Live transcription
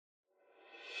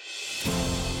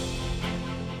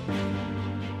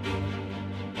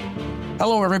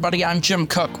Hello, everybody. I'm Jim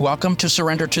Cook. Welcome to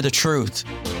Surrender to the Truth.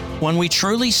 When we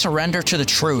truly surrender to the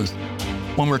truth,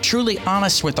 when we're truly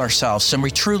honest with ourselves and we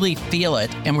truly feel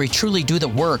it and we truly do the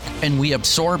work and we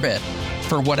absorb it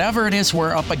for whatever it is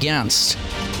we're up against,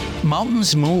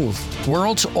 mountains move,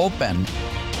 worlds open,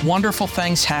 wonderful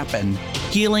things happen,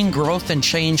 healing, growth, and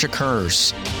change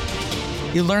occurs.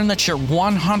 You learn that you're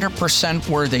 100%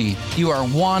 worthy. You are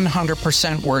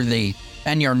 100% worthy,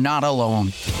 and you're not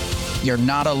alone. You're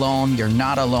not alone. You're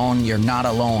not alone. You're not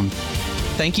alone.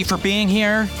 Thank you for being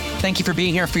here. Thank you for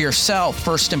being here for yourself,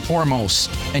 first and foremost.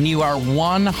 And you are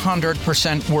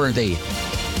 100% worthy.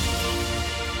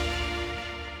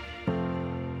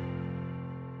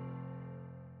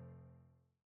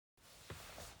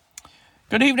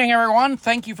 Good evening, everyone.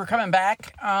 Thank you for coming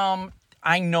back.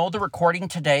 I know the recording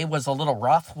today was a little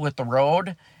rough with the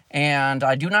road, and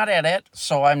I do not edit,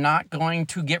 so I'm not going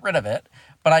to get rid of it.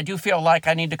 But I do feel like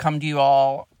I need to come to you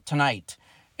all tonight.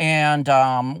 And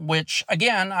which,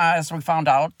 again, as we found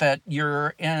out, that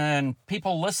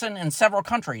people listen in several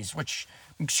countries, which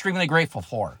I'm extremely grateful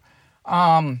for.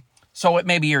 So it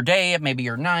may be your day, it may be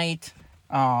your night.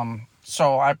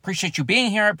 So I appreciate you being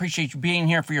here. I appreciate you being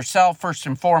here for yourself, first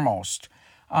and foremost.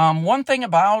 One thing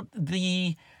about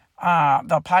the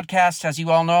podcast, as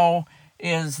you all know,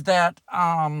 is that,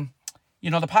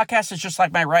 the podcast is just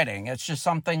like my writing. It's just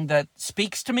something that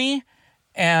speaks to me,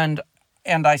 and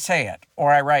I say it,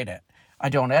 or I write it. I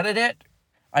don't edit it.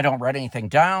 I don't write anything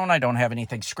down. I don't have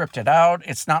anything scripted out.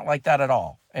 It's not like that at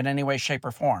all, in any way, shape,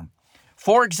 or form.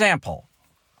 For example,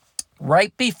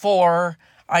 right before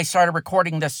I started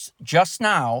recording this just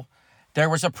now, there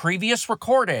was a previous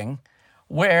recording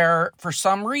where, for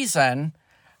some reason,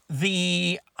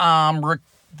 the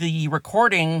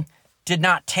recording did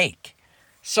not take.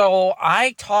 So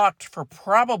I talked for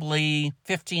probably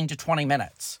 15 to 20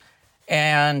 minutes,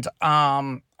 and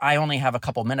I only have a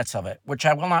couple minutes of it, which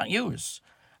I will not use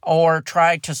or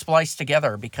try to splice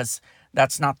together, because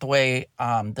that's not the way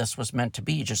this was meant to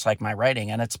be, just like my writing.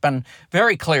 And it's been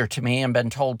very clear to me and been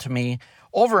told to me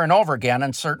over and over again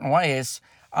in certain ways,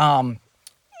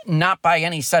 not by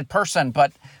any said person,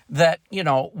 but that,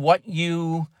 what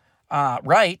you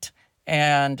write,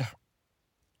 and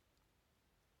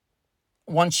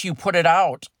once you put it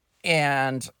out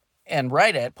and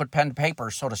write it, put pen to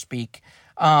paper, so to speak,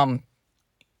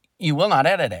 you will not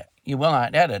edit it. You will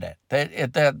not edit it.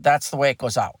 That's the way it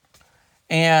goes out.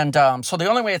 And so the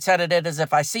only way it's edited is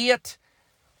if I see it,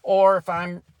 or if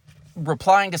I'm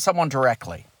replying to someone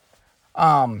directly.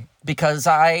 Because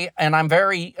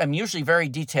I'm usually very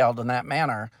detailed in that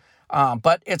manner.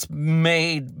 But it's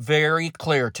made very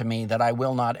clear to me that I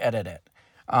will not edit it.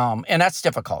 And that's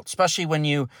difficult, especially when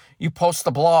you post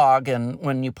the blog, and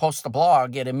when you post the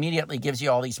blog, it immediately gives you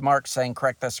all these marks saying,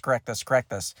 correct this, correct this,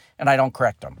 correct this. And I don't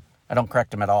correct them. I don't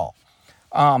correct them at all.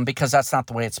 Because that's not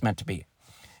the way it's meant to be.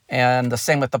 And the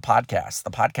same with the podcast.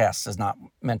 The podcast is not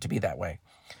meant to be that way.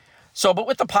 So, but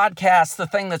with the podcast, the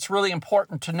thing that's really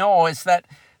important to know is that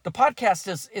the podcast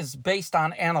is based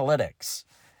on analytics.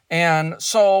 And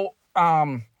so,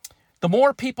 the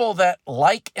more people that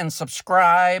like and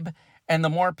subscribe, and the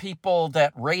more people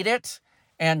that rate it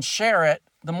and share it,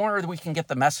 the more we can get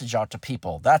the message out to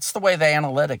people. That's the way the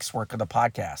analytics work of the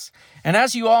podcast. And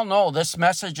as you all know, this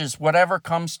message is whatever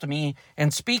comes to me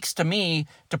and speaks to me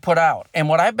to put out. And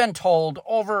what I've been told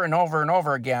over and over and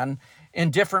over again in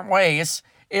different ways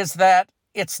is that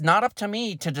it's not up to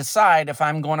me to decide if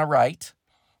I'm going to write.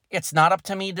 It's not up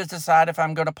to me to decide if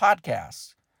I'm going to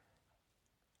podcast.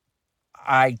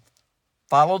 I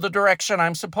follow the direction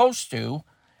I'm supposed to,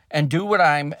 and do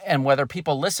and whether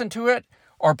people listen to it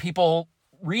or people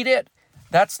read it,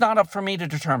 that's not up for me to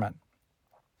determine.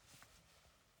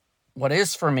 What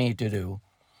is for me to do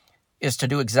is to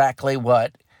do exactly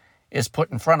what is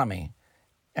put in front of me.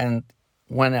 And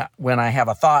when I have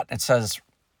a thought, it says,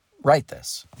 write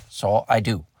this. So I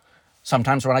do.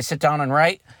 Sometimes when I sit down and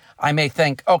write, I may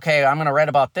think, okay, I'm going to write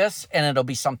about this, and it'll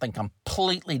be something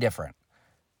completely different.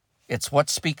 It's what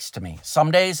speaks to me.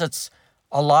 Some days it's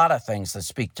a lot of things that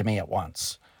speak to me at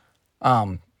once.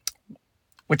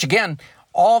 Which again,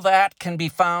 all that can be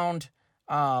found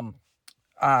for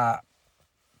the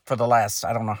last,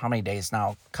 I don't know how many days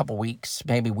now, a couple weeks,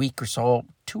 maybe a week or so,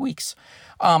 2 weeks,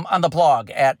 on the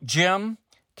blog at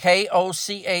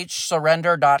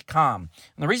jimkochsurrender.com.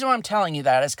 And the reason why I'm telling you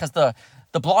that is because the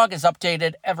blog is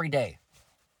updated every day.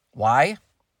 Why?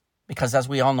 Because as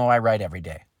we all know, I write every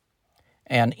day.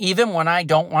 And even when I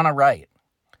don't want to write,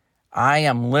 I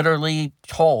am literally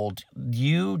told,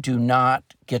 you do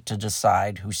not get to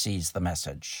decide who sees the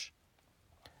message.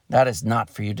 That is not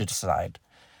for you to decide.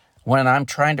 When I'm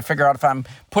trying to figure out if I'm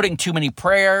putting too many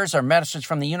prayers or messages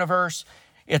from the universe,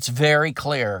 it's very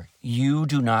clear. You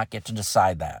do not get to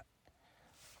decide that.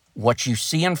 What you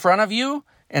see in front of you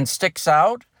and sticks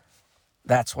out,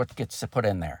 that's what gets to put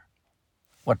in there.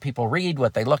 What people read,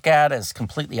 what they look at is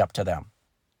completely up to them.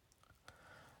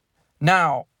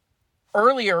 Now,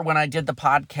 earlier when I did the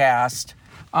podcast,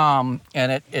 and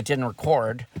it didn't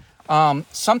record,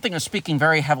 something is speaking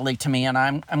very heavily to me, and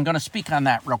I'm going to speak on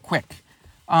that real quick.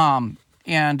 First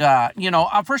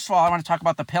of all, I want to talk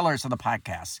about the pillars of the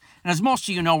podcast. And as most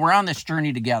of you know, we're on this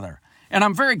journey together. And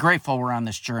I'm very grateful we're on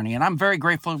this journey. And I'm very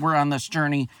grateful we're on this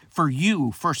journey for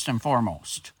you, first and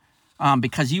foremost,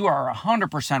 because you are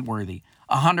 100% worthy,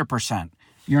 100%.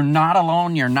 You're not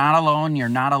alone, you're not alone, you're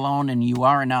not alone, and you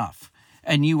are enough.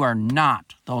 And you are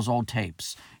not those old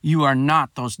tapes. You are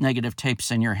not those negative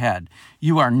tapes in your head.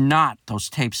 You are not those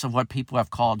tapes of what people have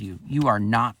called you. You are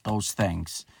not those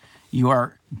things. You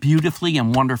are beautifully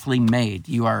and wonderfully made.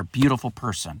 You are a beautiful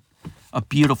person, a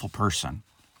beautiful person.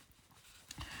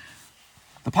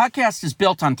 The podcast is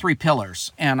built on 3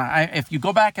 pillars. And if you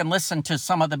go back and listen to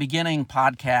some of the beginning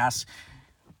podcasts,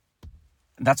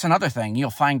 that's another thing.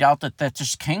 You'll find out that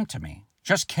just came to me.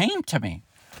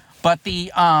 But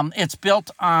it's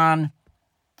built on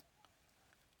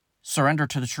surrender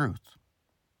to the truth.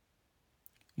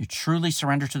 You truly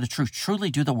surrender to the truth. Truly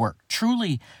do the work.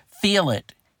 Truly feel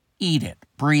it. Eat it,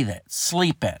 breathe it,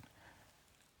 sleep it,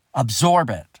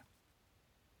 absorb it.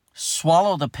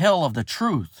 Swallow the pill of the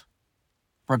truth,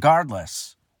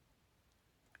 regardless.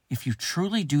 If you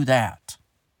truly do that,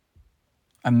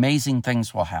 amazing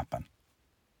things will happen.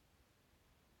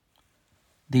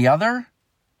 The other,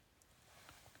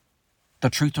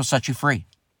 the truth will set you free.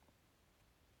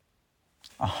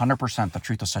 100% the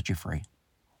truth will set you free.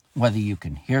 Whether you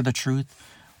can hear the truth,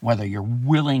 whether you're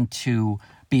willing to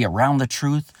be around the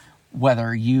truth,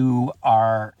 whether you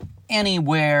are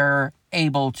anywhere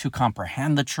able to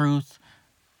comprehend the truth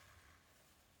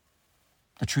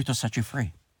will set you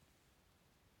free.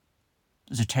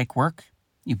 Does it take work?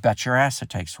 You bet your ass it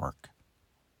takes work.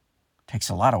 It takes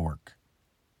a lot of work.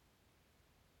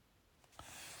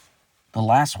 The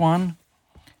last one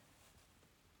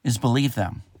is believe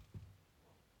them.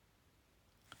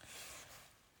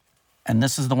 And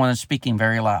this is the one that's speaking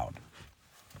very loud.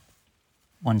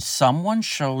 When someone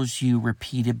shows you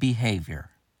repeated behavior,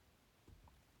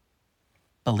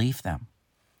 believe them.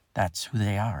 That's who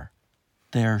they are.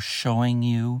 They're showing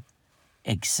you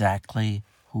exactly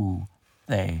who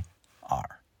they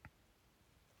are,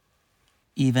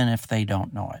 even if they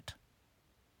don't know it.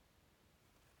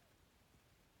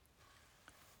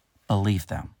 Believe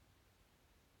them.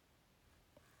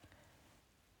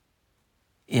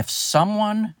 If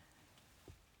someone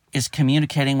is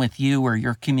communicating with you or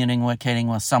you're communicating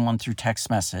with someone through text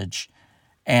message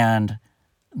and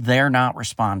they're not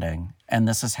responding and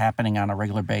this is happening on a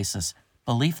regular basis,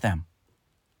 believe them.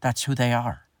 That's who they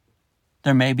are.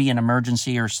 There may be an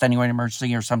emergency or extenuating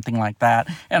emergency or something like that,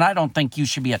 and I don't think you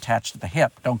should be attached to the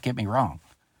hip, don't get me wrong.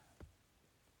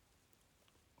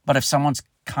 But if someone's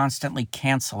constantly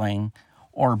canceling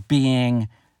or being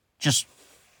just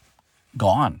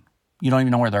gone, you don't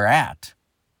even know where they're at,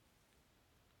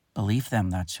 believe them,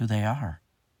 that's who they are.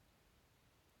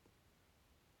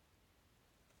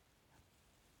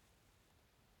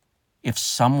 If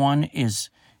someone is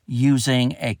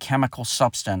using a chemical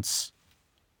substance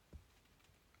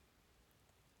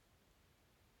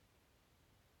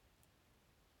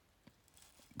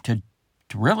to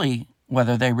really,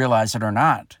 whether they realize it or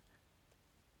not,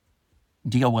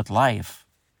 deal with life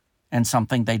and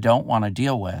something they don't want to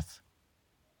deal with,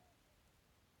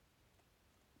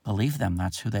 believe them,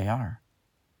 that's who they are.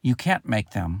 You can't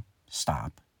make them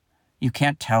stop. You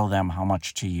can't tell them how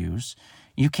much to use.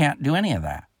 You can't do any of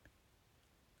that.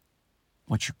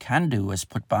 What you can do is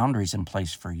put boundaries in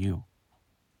place for you.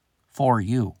 For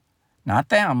you. Not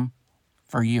them,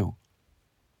 for you.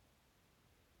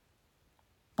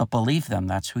 But believe them,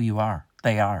 that's who you are.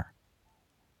 They are.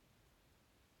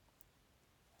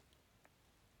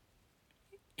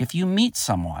 If you meet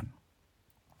someone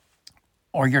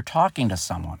or you're talking to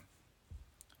someone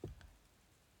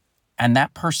and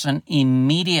that person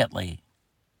immediately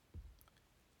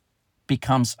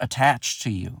becomes attached to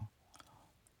you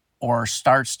or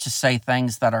starts to say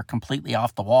things that are completely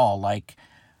off the wall, like,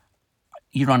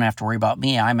 you don't have to worry about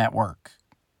me, I'm at work.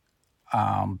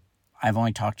 I've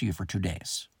only talked to you for 2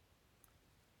 days.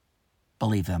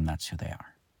 Believe them, that's who they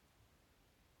are.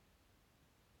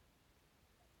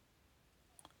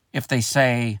 If they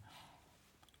say,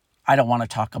 I don't want to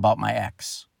talk about my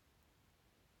ex,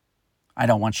 I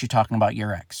don't want you talking about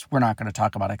your ex. We're not going to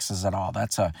talk about exes at all.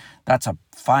 That's a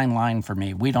fine line for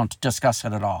me. We don't discuss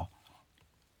it at all.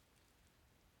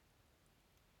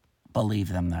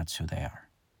 Believe them, that's who they are.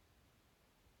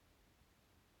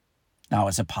 Now,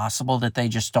 is it possible that they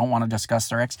just don't want to discuss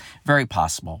their ex? Very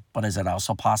possible. But is it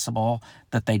also possible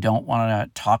that they don't want to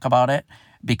talk about it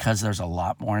because there's a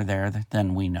lot more there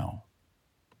than we know?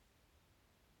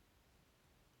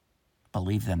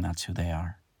 Believe them, that's who they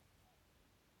are.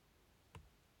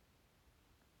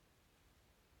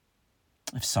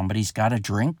 If somebody's got a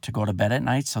drink to go to bed at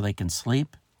night so they can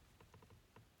sleep,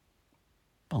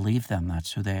 believe them,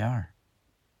 that's who they are.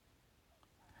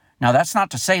 Now, that's not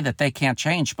to say that they can't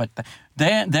change, but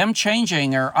them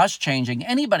changing or us changing,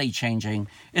 anybody changing,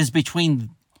 is between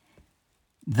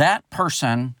that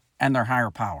person and their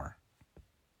higher power.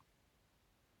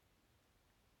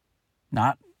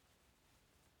 Not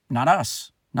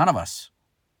us. None of us.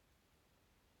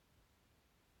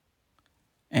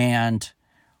 And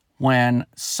when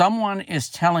someone is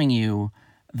telling you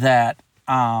that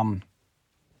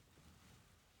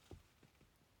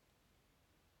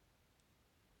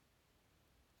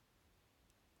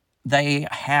they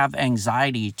have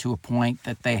anxiety to a point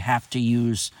that they have to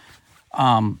use,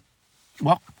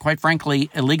 quite frankly,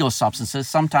 illegal substances,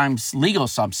 sometimes legal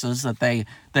substances that they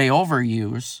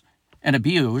overuse and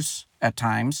abuse at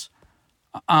times.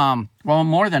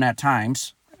 More than at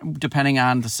times, depending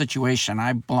on the situation.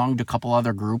 I belong to a couple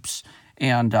other groups,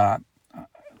 and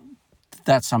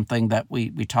that's something that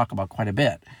we talk about quite a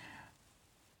bit.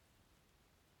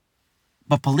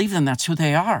 But believe them, that's who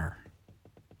they are.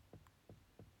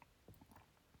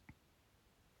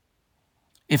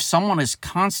 If someone is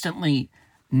constantly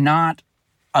not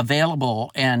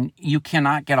available and you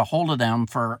cannot get a hold of them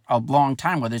for a long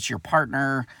time, whether it's your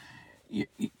partner,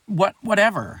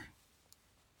 whatever,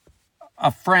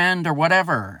 a friend or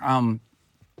whatever,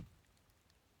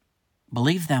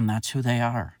 believe them, that's who they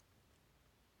are.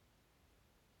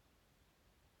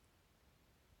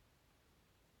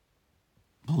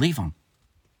 Believe them.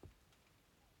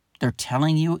 They're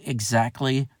telling you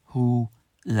exactly who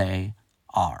they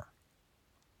are,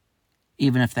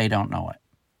 even if they don't know it.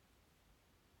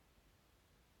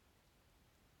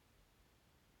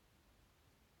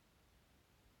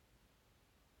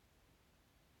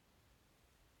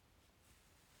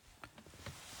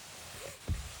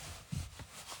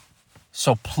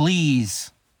 So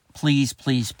please, please,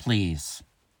 please, please,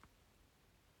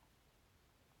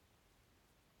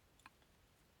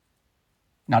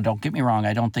 now don't get me wrong,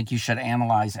 I don't think you should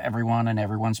analyze everyone and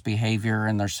everyone's behavior,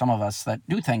 and there's some of us that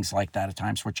do things like that at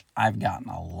times, which I've gotten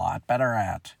a lot better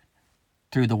at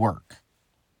through the work.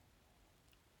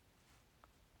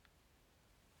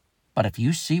 But if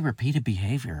you see repeated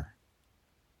behavior,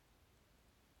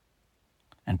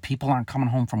 and people aren't coming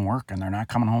home from work, and they're not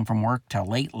coming home from work till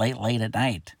late at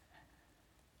night,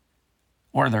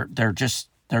 or they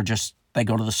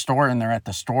go to the store and they're at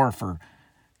the store for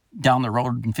down the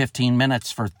road in 15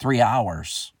 minutes for 3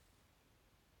 hours.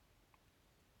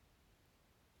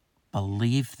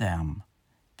 Believe them.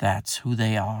 That's who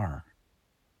they are.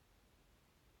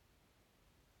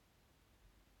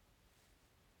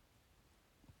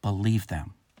 Believe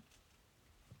them.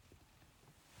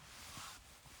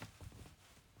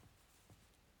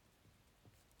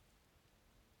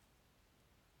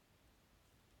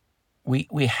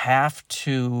 We have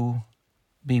to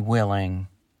be willing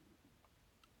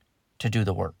to do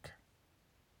the work.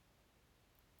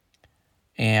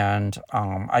 And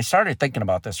I started thinking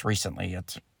about this recently.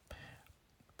 It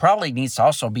probably needs to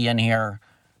also be in here,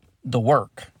 the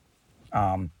work.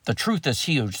 The truth is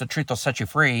huge. The truth will set you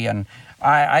free. And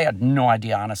I had no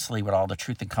idea, honestly, what all the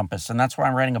truth encompassed. And that's why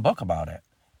I'm writing a book about it.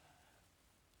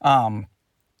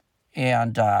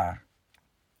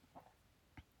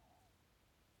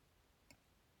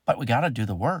 But we got to do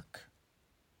the work.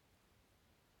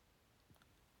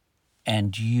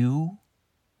 And you,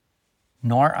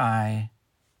 nor I,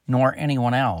 nor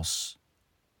anyone else,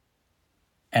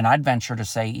 and I'd venture to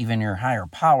say even your higher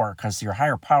power, because your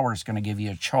higher power is going to give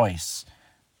you a choice,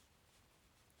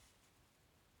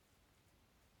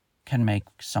 can make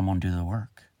someone do the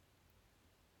work.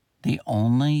 The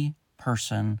only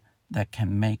person that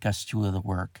can make us do the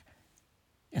work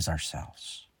is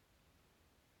ourselves.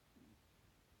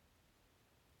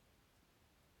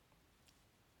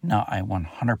 Now, I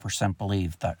 100%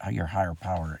 believe that your higher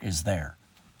power is there.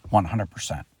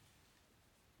 100%.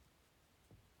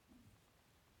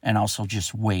 And also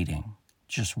just waiting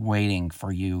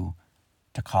for you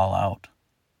to call out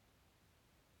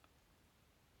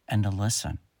and to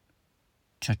listen,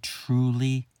 to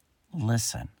truly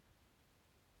listen.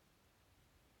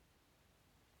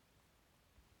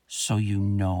 so you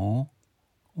know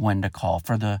when to call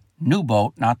for the new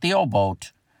boat, not the old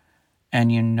boat,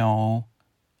 and you know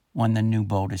when the new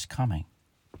boat is coming.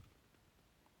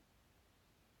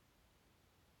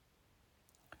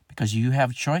 Because you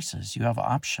have choices, you have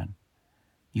option.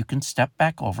 You can step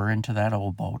back over into that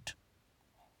old boat.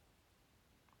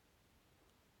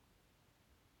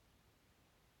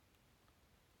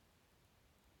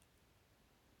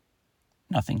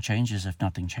 Nothing changes if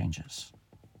nothing changes.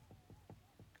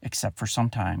 Except for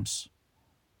sometimes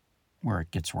where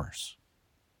it gets worse.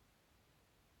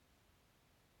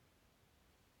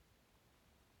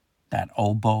 That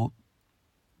old boat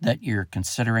that you're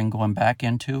considering going back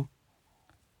into,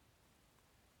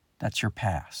 that's your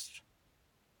past.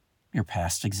 Your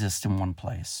past exists in one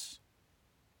place.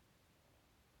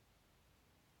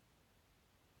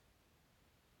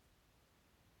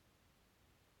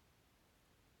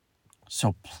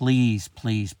 So please,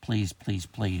 please, please, please,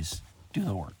 please do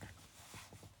the work.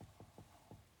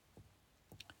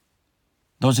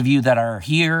 Those of you that are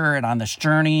here and on this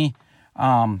journey,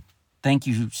 thank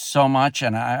you so much.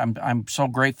 And I'm so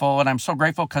grateful. And I'm so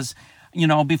grateful because,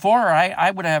 before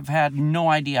I would have had no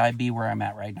idea I'd be where I'm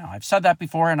at right now. I've said that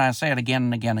before and I say it again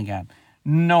and again and again.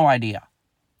 No idea.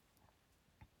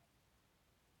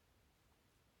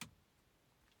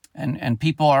 And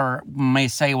people may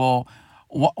say, well,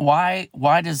 why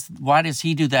does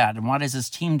he do that? And why does his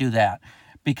team do that?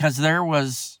 Because there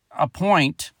was a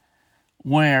point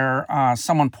where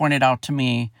someone pointed out to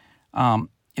me,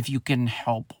 if you can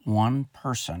help one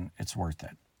person, it's worth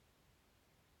it.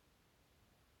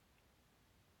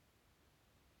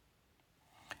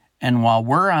 And while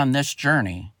we're on this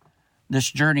journey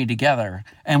together,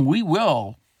 and we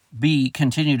will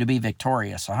continue to be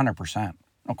victorious 100%,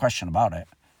 no question about it.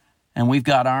 And we've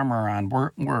got armor on,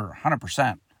 we're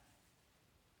 100%.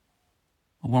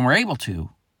 But when we're able to,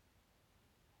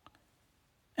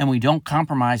 and we don't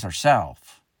compromise ourselves,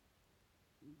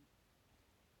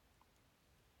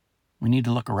 we need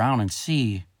to look around and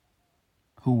see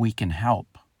who we can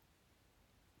help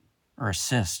or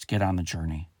assist get on the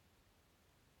journey,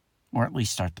 or at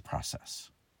least start the process.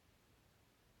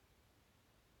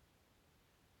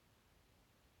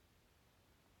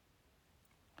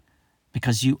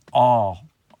 Because you all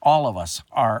of us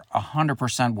are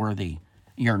 100% worthy.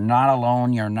 You're not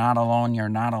alone, you're not alone, you're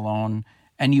not alone,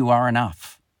 and you are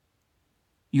enough.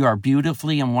 You are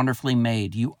beautifully and wonderfully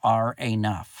made. You are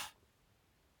enough.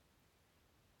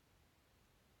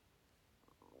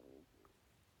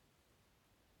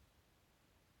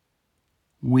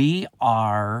 We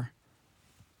are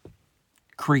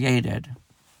created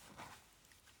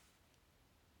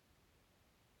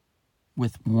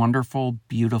with wonderful,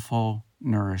 beautiful,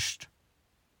 nourished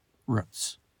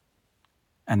roots.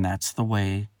 And that's the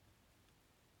way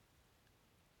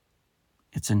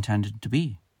it's intended to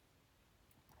be.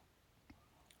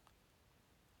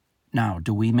 Now,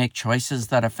 do we make choices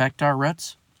that affect our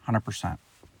roots? 100%.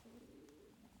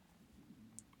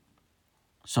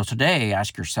 So today,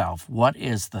 ask yourself, what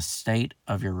is the state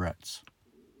of your roots?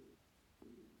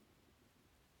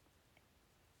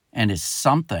 And is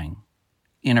something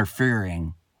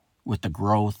interfering with the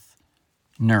growth,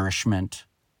 nourishment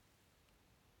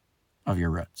of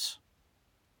your roots?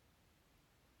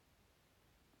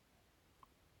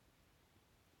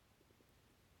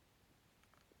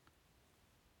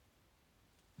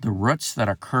 The roots that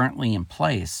are currently in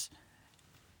place,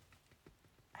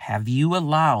 have you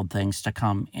allowed things to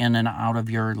come in and out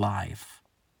of your life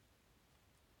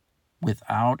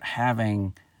without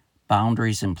having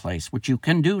boundaries in place, which you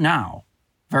can do now,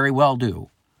 very well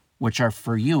do, which are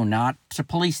for you, not to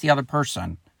police the other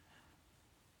person,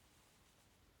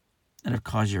 that have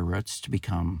caused your roots to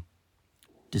become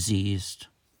diseased,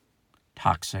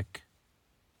 toxic,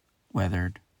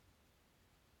 weathered,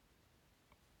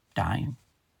 dying?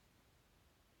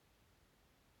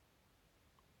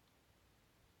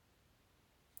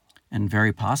 And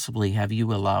very possibly, have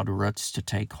you allowed roots to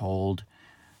take hold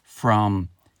from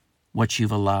what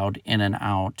you've allowed in and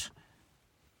out,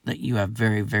 that you have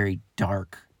very, very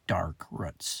dark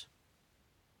roots,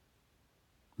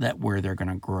 that where they're going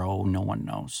to grow, no one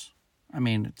knows. I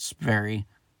mean, it's very...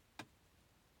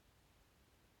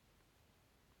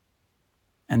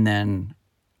 And then,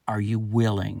 are you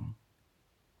willing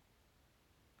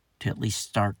to at least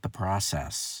start the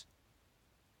process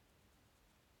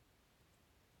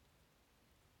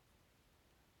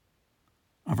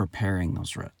of repairing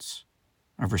those roots,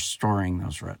 of restoring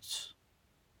those roots?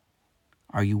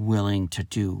 Are you willing to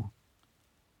do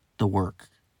the work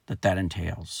that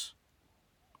entails?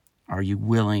 Are you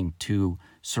willing to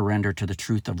surrender to the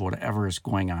truth of whatever is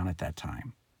going on at that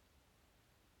time?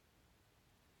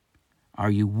 Are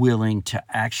you willing to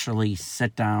actually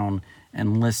sit down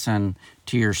and listen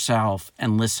to yourself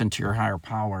and listen to your higher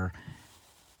power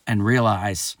and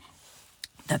realize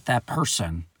that that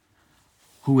person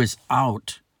who is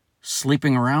out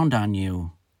sleeping around on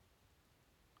you,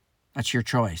 that's your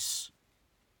choice.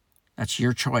 That's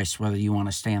your choice whether you want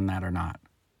to stay in that or not.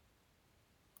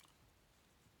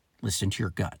 Listen to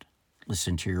your gut.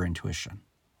 Listen to your intuition.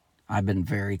 I've been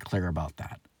very clear about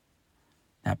that.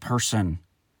 That person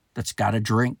that's got a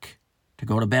drink to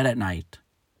go to bed at night,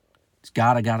 it's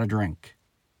got a drink.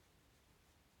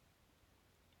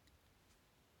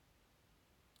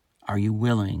 Are you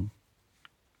willing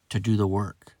to do the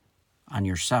work on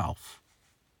yourself?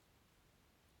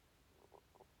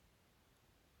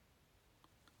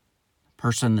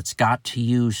 Person that's got to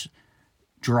use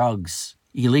drugs,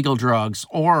 illegal drugs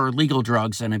or legal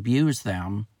drugs, and abuse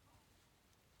them,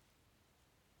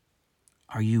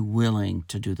 are you willing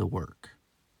to do the work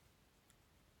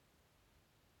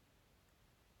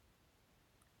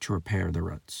to repair the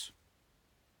roots?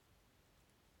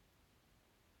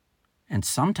 And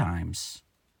sometimes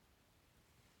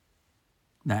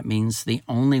that means the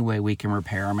only way we can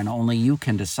repair them, and only you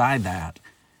can decide that,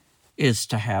 is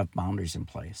to have boundaries in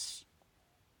place.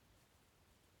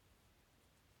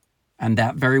 And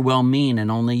that very well mean,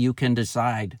 and only you can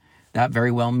decide, that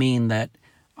very well mean that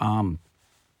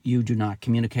you do not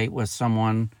communicate with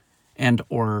someone and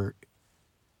or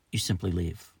you simply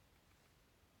leave.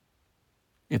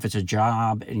 If it's a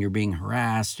job and you're being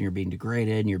harassed and you're being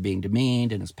degraded and you're being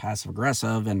demeaned and it's passive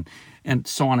aggressive and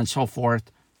so on and so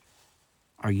forth,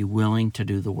 are you willing to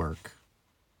do the work?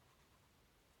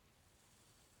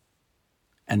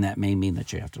 And that may mean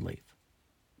that you have to leave.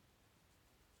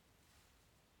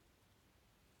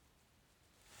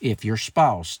 If your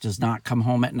spouse does not come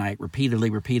home at night repeatedly,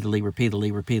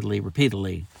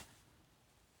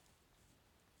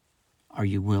 are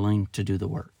you willing to do the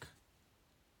work?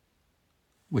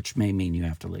 Which may mean you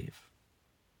have to leave.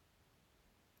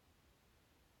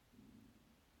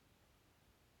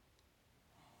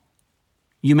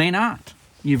 You may not.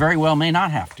 You very well may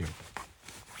not have to.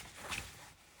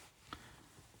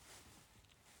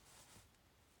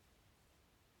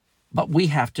 But we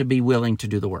have to be willing to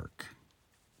do the work.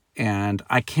 And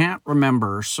I can't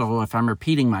remember, so if I'm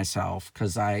repeating myself,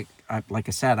 because I like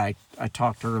I said, I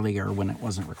talked earlier when it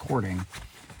wasn't recording.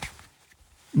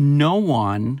 No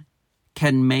one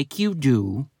can make you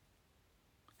do,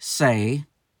 say,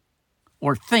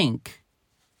 or think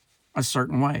a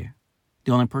certain way.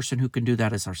 The only person who can do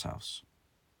that is ourselves.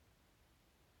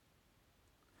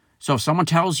 So if someone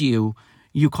tells you,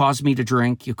 you cause me to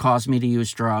drink, you cause me to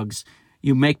use drugs,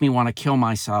 you make me want to kill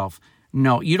myself,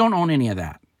 no, you don't own any of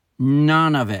that.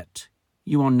 None of it.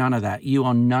 You own none of that. You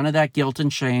own none of that guilt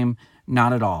and shame.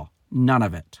 Not at all. None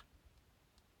of it.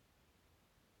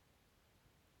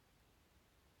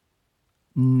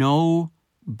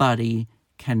 Nobody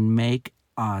can make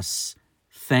us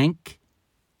think,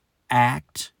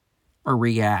 act, or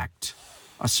react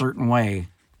a certain way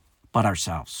but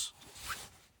ourselves.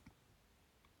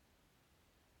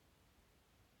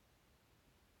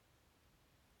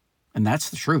 And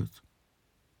that's the truth.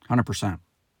 100%.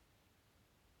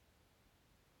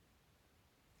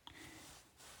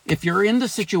 If you're in the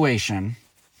situation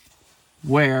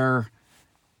where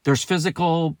there's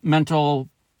physical, mental,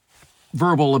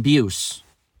 verbal abuse,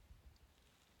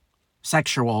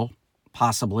 sexual,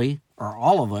 possibly, or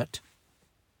all of it,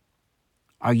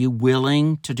 are you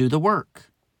willing to do the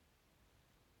work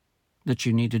that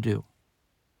you need to do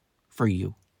for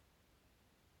you?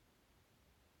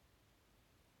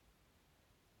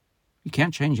 You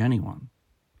can't change anyone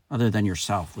other than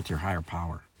yourself with your higher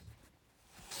power.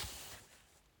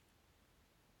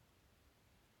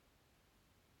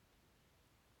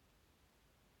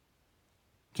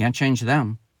 Can't change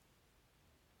them.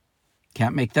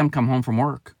 Can't make them come home from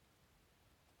work.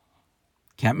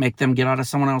 Can't make them get out of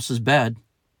someone else's bed.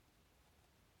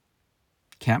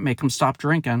 Can't make them stop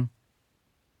drinking.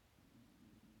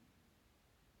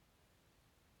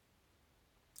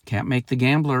 Can't make the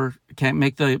gambler, can't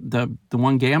make the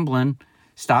one gambling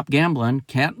stop gambling.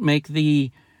 Can't make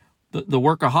the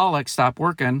workaholic stop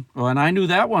working. Well, and I knew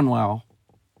that one well.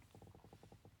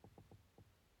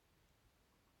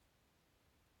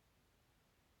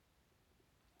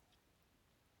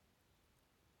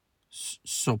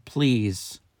 So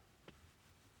please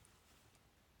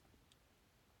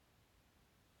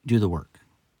do the work.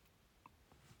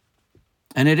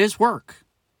 And it is work.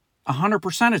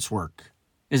 100% it's work.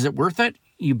 Is it worth it?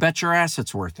 You bet your ass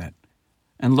it's worth it.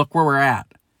 And look where we're at.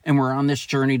 And we're on this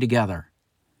journey together.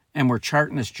 And we're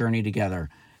charting this journey together.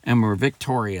 and we're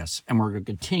victorious, and we're going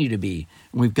to continue to be.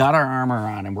 And we've got our armor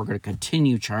on, and we're going to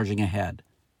continue charging ahead.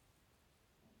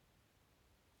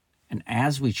 And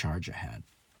as we charge ahead,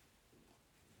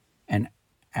 and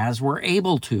as we're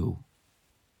able to,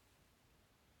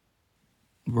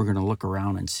 we're going to look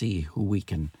around and see who we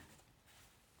can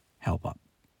help up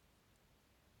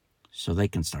so they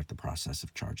can start the process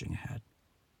of charging ahead.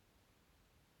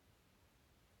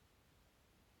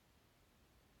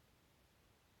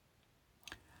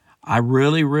 I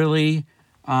really, really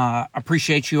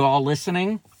appreciate you all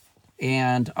listening.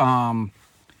 And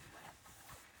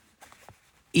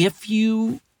if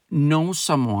you know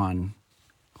someone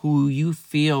who you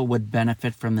feel would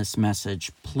benefit from this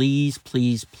message, please,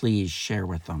 please, please share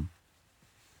with them.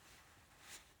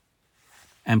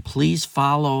 And please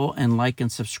follow and like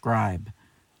and subscribe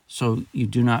so you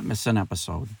do not miss an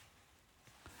episode.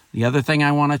 The other thing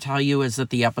I want to tell you is that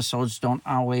the episodes don't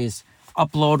always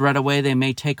upload right away. They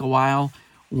may take a while.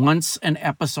 Once an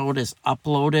episode is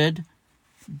uploaded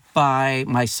by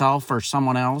myself or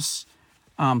someone else,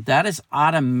 that is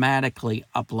automatically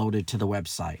uploaded to the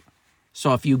website.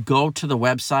 So if you go to the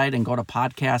website and go to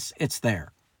podcasts, it's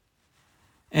there.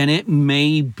 And it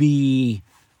may be,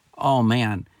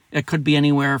 it could be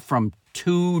anywhere from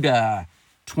 2 to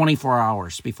 24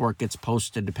 hours before it gets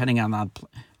posted, depending on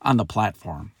the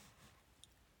platform.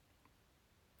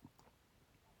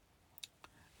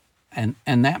 And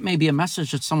that may be a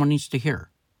message that someone needs to hear.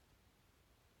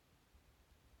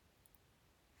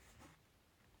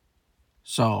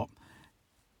 So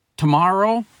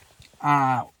tomorrow,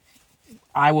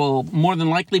 I will more than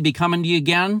likely be coming to you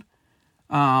again.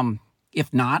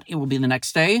 If not, it will be the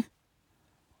next day.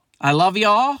 I love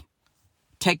y'all.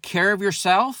 Take care of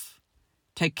yourself.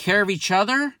 Take care of each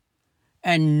other.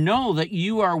 And know that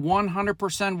you are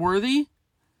 100% worthy.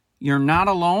 You're not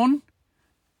alone.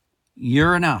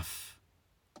 You're enough.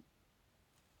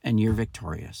 And you're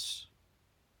victorious.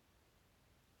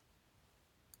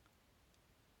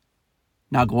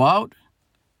 Now go out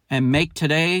and make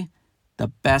today the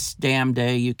best damn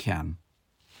day you can.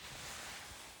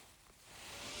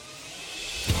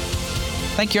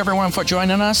 Thank you, everyone, for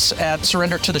joining us at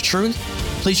Surrender to the Truth.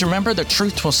 Please remember, the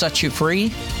truth will set you free.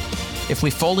 If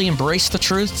we fully embrace the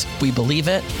truth, we believe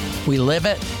it, we live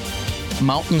it,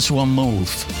 mountains will move.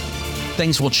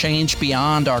 Things will change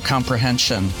beyond our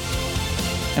comprehension.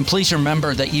 And please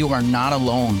remember that you are not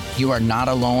alone. You are not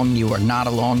alone. You are not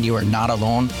alone. You are not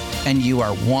alone. And you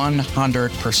are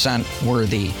 100%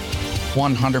 worthy.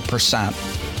 100%.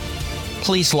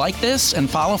 Please like this and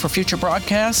follow for future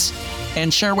broadcasts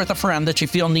and share with a friend that you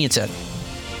feel needs it.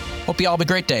 Hope you all have a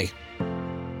great day.